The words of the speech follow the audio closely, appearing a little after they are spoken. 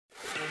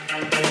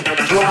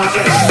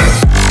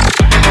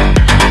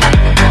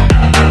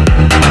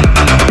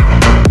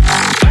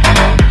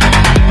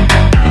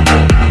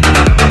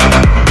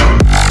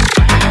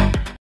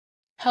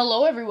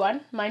Hello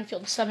everyone,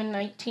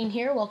 Minefield719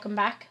 here, welcome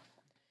back.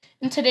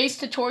 In today's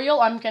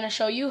tutorial, I'm going to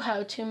show you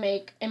how to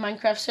make a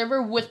Minecraft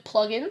server with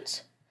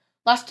plugins.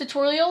 Last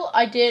tutorial,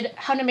 I did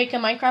how to make a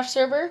Minecraft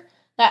server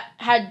that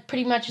had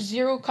pretty much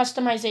zero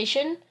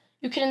customization.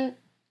 You can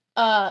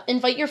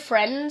invite your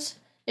friends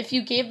if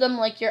you gave them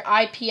like your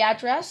IP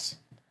address,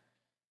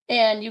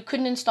 and you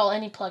couldn't install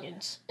any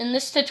plugins. In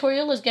this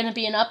tutorial is going to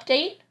be an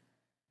update,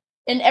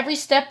 and every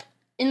step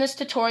in this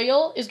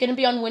tutorial is going to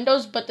be on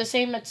Windows, but the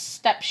same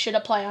steps should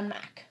apply on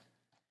Mac.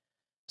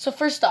 So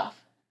first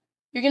off,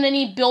 you're going to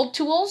need build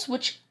tools,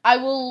 which I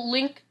will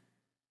link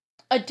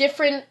a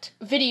different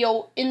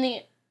video in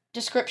the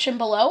description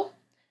below.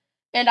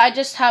 And I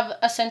just have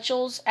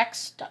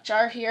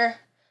Essentials.jar here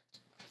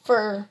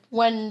for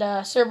when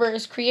the server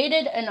is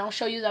created, and I'll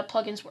show you that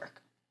plugins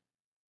work.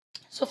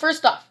 So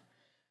first off,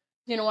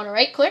 you're going to want to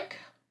right click,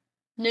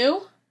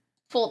 new,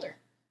 folder.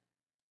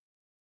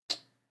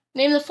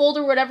 Name the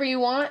folder whatever you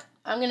want.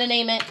 I'm going to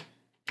name it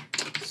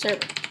server.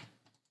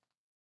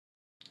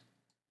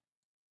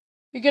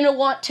 You're going to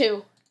want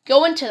to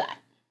go into that.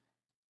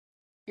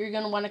 You're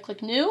going to want to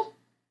click new.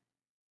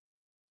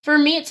 For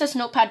me, it says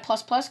Notepad++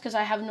 because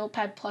I have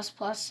Notepad++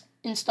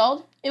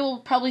 installed. It will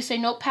probably say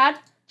Notepad.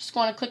 Just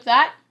want to click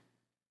that.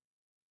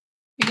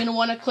 You're going to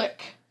want to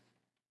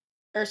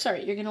you're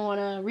going to want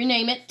to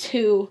rename it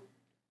to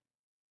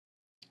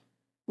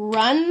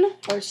run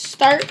or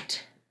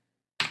start.txt.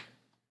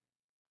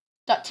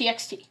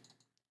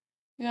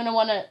 You're going to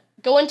want to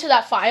go into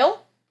that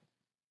file.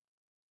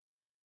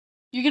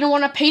 You're going to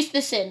want to paste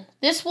this in.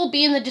 This will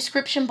be in the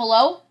description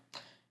below.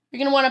 You're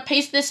going to want to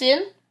paste this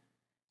in.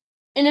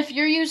 And if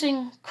you're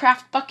using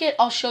CraftBucket,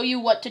 I'll show you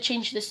what to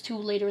change this to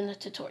later in the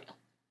tutorial.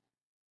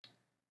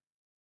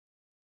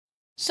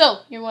 So,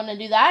 you want to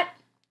do that.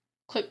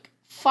 Click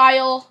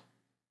File,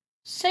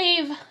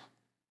 Save,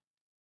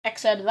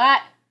 X out of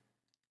that.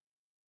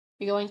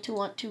 You're going to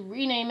want to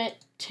rename it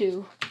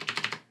to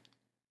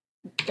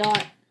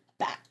 .bat.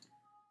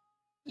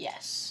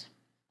 Yes.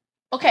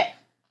 Okay.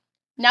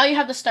 Now you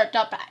have the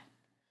start.bat.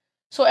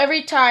 So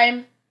every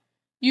time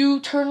you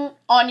turn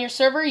on your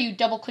server, you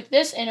double click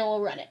this and it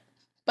will run it.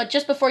 But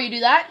just before you do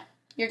that,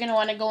 you're going to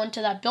want to go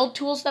into that build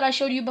tools that I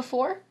showed you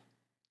before.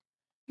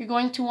 You're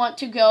going to want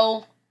to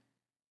go,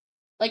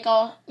 like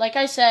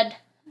I said,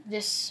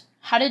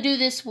 how to do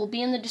this will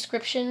be in the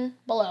description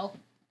below.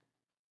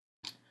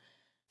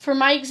 For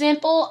my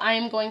example,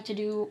 I'm going to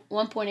do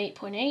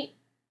 1.8.8.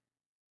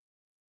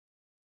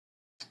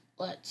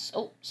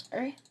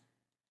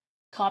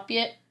 Copy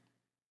it.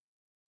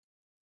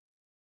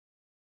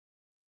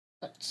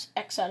 Let's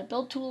X out of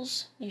build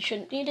tools. You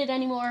shouldn't need it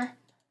anymore.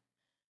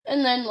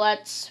 And then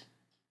let's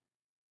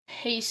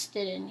paste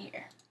it in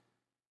here.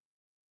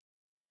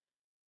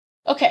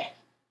 Okay.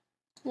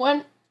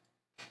 When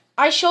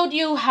I showed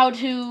you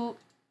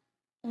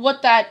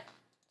what that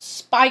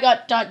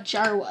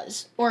spigot.jar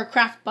was, or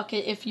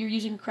CraftBucket if you're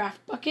using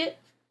CraftBucket.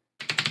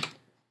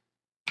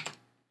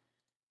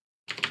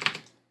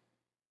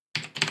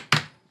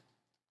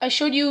 I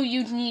showed you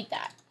you'd need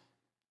that.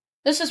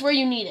 This is where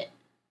you need it.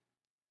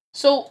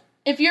 So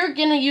if you're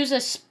going to use a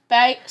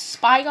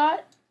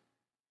spigot,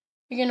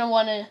 you're going to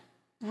want to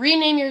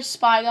rename your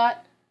spigot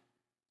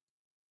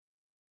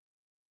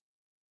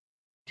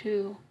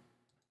to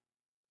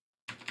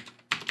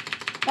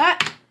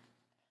that.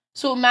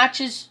 So it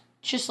matches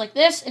just like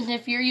this. And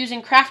if you're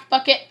using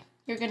CraftBucket,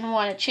 you're going to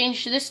want to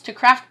change this to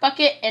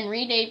CraftBucket and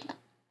rename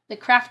the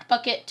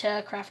CraftBucket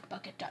to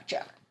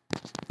CraftBucket.jar.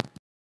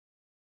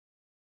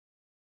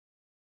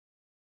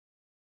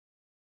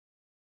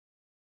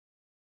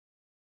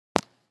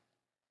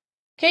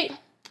 Okay,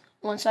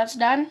 once that's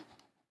done,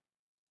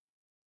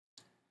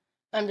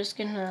 I'm just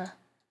going to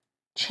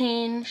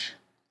change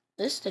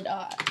this to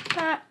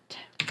 .bat.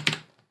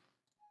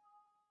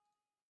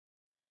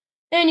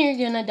 And you're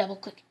going to double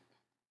click it.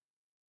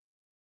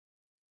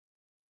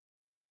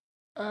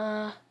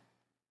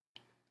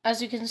 As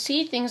you can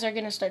see, things are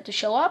going to start to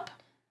show up.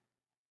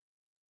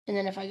 And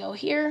then if I go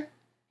here,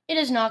 it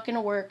is not going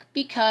to work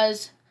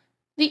because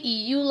the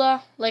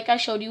EULA, like I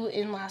showed you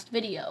in last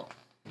video.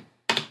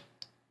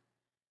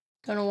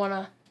 Gonna want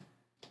to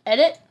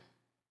edit,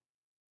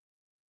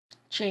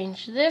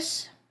 change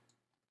this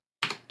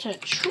to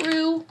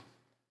true,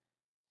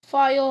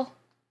 file,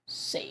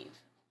 save.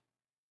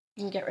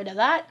 You can get rid of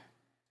that,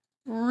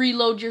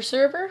 reload your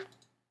server.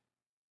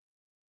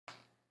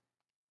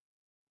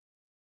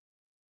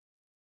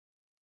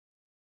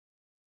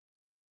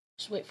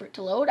 Just wait for it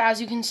to load. As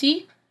you can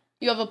see,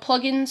 you have a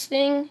plugins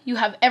thing, you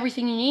have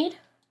everything you need.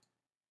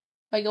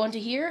 If I go into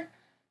here,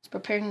 it's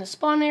preparing the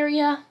spawn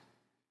area.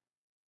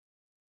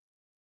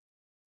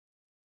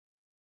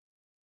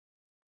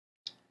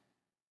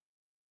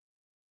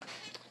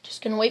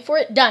 Just gonna wait for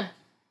it. Done.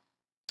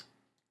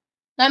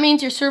 That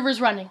means your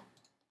server's running.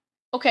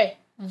 Okay,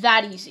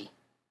 that easy.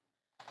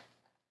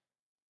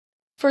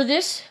 For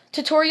this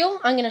tutorial,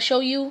 I'm gonna show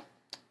you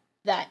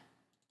that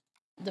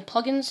the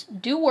plugins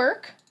do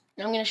work,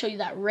 and I'm going to show you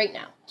that right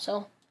now.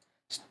 So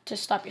to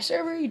stop your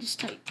server, you just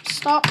type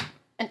stop,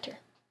 enter.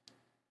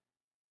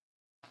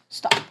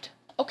 Stopped.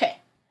 Okay,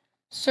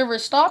 server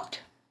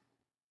stopped.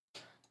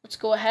 Let's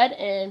go ahead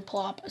and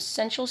plop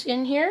essentials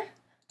in here.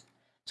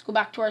 Let's go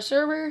back to our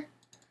server,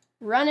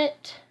 run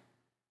it.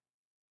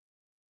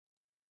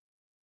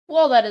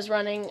 While that is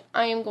running,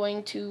 I am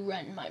going to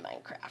run my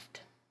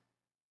Minecraft.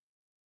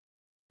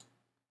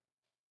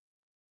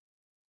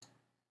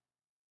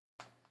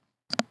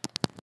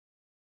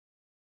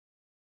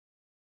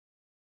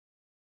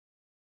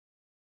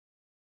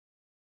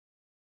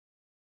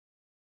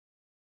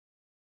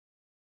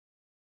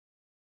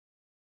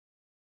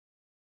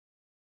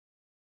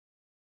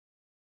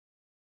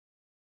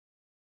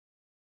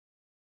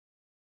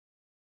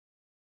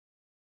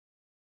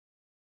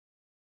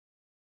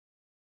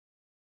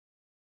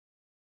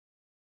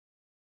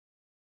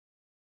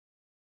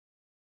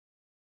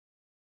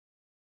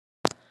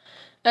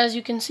 As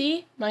you can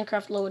see,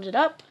 Minecraft loaded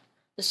up.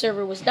 The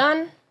server was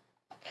done.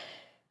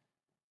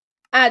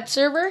 Add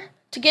server.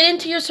 To get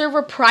into your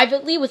server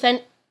privately with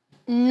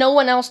no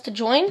one else to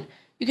join,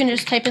 you can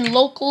just type in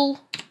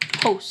local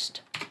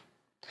host.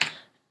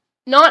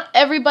 Not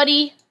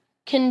everybody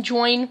can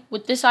join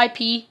with this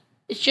IP.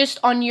 It's just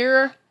on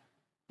your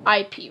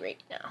IP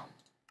right now.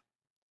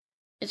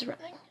 It's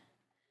running.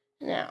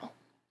 Now,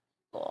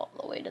 go all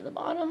the way to the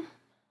bottom.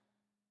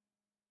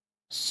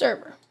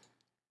 Server.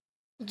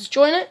 Let's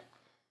join it.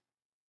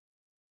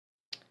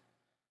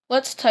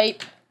 Let's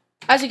type,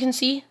 as you can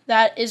see,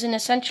 that is an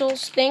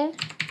essentials thing.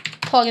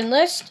 Plugin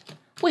list.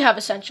 We have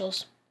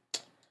essentials.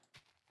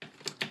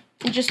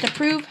 And just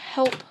approve,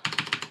 help,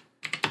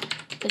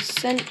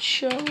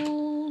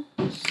 essentials.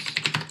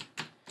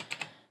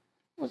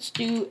 Let's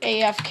do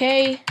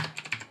AFK.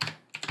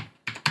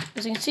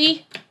 As you can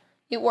see,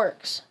 it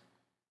works.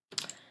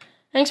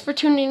 Thanks for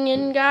tuning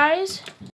in, guys.